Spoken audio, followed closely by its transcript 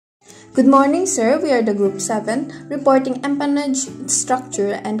Good morning, sir. We are the Group 7, reporting empennage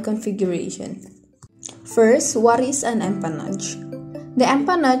structure and configuration. First, what is an empennage? The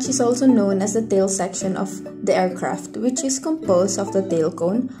empennage is also known as the tail section of the aircraft, which is composed of the tail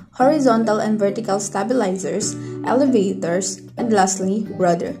cone, horizontal and vertical stabilizers, elevators, and lastly,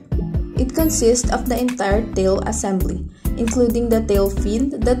 rudder. It consists of the entire tail assembly, including the tail fin,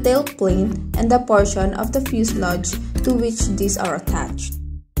 the tail plane, and the portion of the fuselage to which these are attached.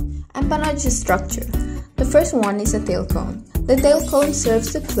 Empennage structure. The first one is a tail cone. The tail cone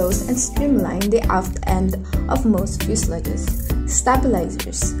serves to close and streamline the aft end of most fuselages.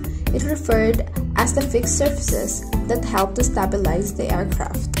 Stabilizers. It referred as the fixed surfaces that help to stabilize the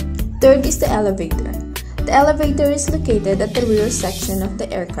aircraft. Third is the elevator. The elevator is located at the rear section of the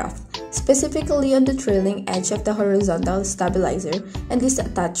aircraft, specifically on the trailing edge of the horizontal stabilizer, and is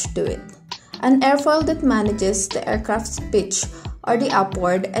attached to it. An airfoil that manages the aircraft's pitch or the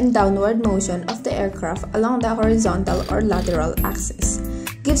upward and downward motion of the aircraft along the horizontal or lateral axis,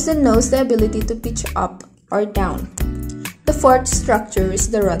 gives the nose the ability to pitch up or down. The fourth structure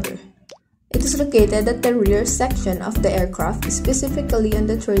is the rudder. It is located at the rear section of the aircraft, specifically on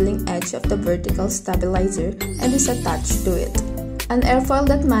the trailing edge of the vertical stabilizer, and is attached to it. An airfoil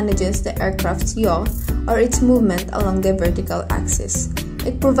that manages the aircraft's yaw or its movement along the vertical axis.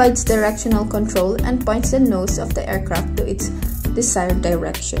 It provides directional control and points the nose of the aircraft to its desired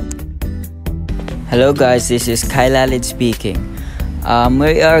direction. Hello guys, this is Allid speaking.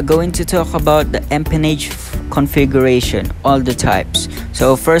 We are going to talk about the empennage configuration, all the types.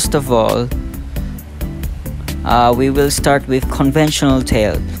 So first of all, we will start with conventional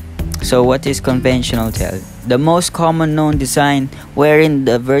tail. So what is conventional tail? The most common known design wherein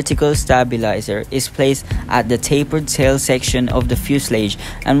the vertical stabilizer is placed at the tapered tail section of the fuselage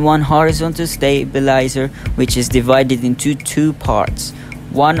and one horizontal stabilizer which is divided into two parts,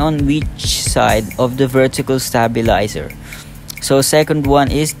 one on each side of the vertical stabilizer. So second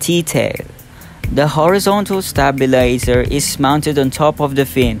one is T-tail. The horizontal stabilizer is mounted on top of the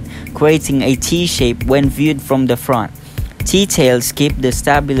fin, creating a T shape when viewed from the front. T-tails keep the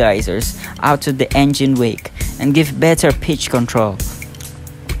stabilizers out of the engine wake and give better pitch control.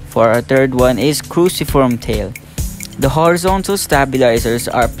 For our third one is cruciform tail. The horizontal stabilizers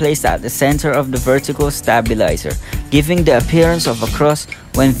are placed at the center of the vertical stabilizer, giving the appearance of a cross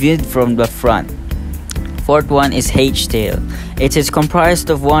when viewed from the front. Fourth one is H-tail. It is comprised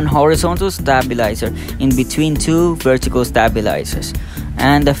of one horizontal stabilizer in between two vertical stabilizers.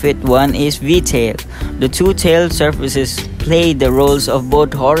 And the fifth one is V-tail. The two tail surfaces play the roles of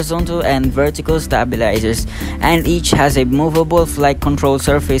both horizontal and vertical stabilizers, and each has a movable flight control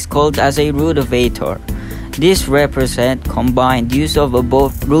surface called as a ruderator. This represents combined use of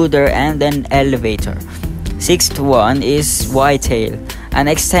both rudder and an elevator. Sixth one is Y-tail, an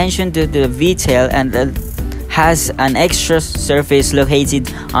extension to the V-tail and has an extra surface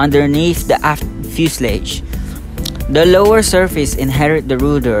located underneath the aft fuselage. The lower surface inherits the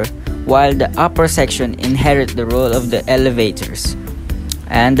rudder, while the upper section inherits the role of the elevators.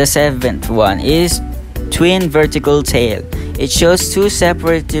 And the seventh one is twin vertical tail. It shows two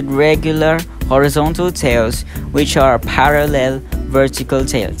separated regular horizontal tails which are parallel vertical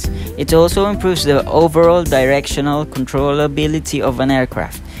tails. It also improves the overall directional controllability of an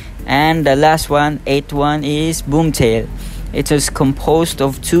aircraft. And the last one, eighth one, is boom tail. It is composed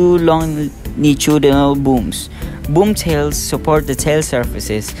of two longitudinal booms. Boom tails support the tail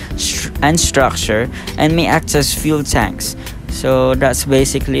surfaces and structure and may act as fuel tanks. So that's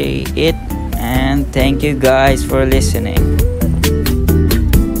basically it, and thank you guys for listening.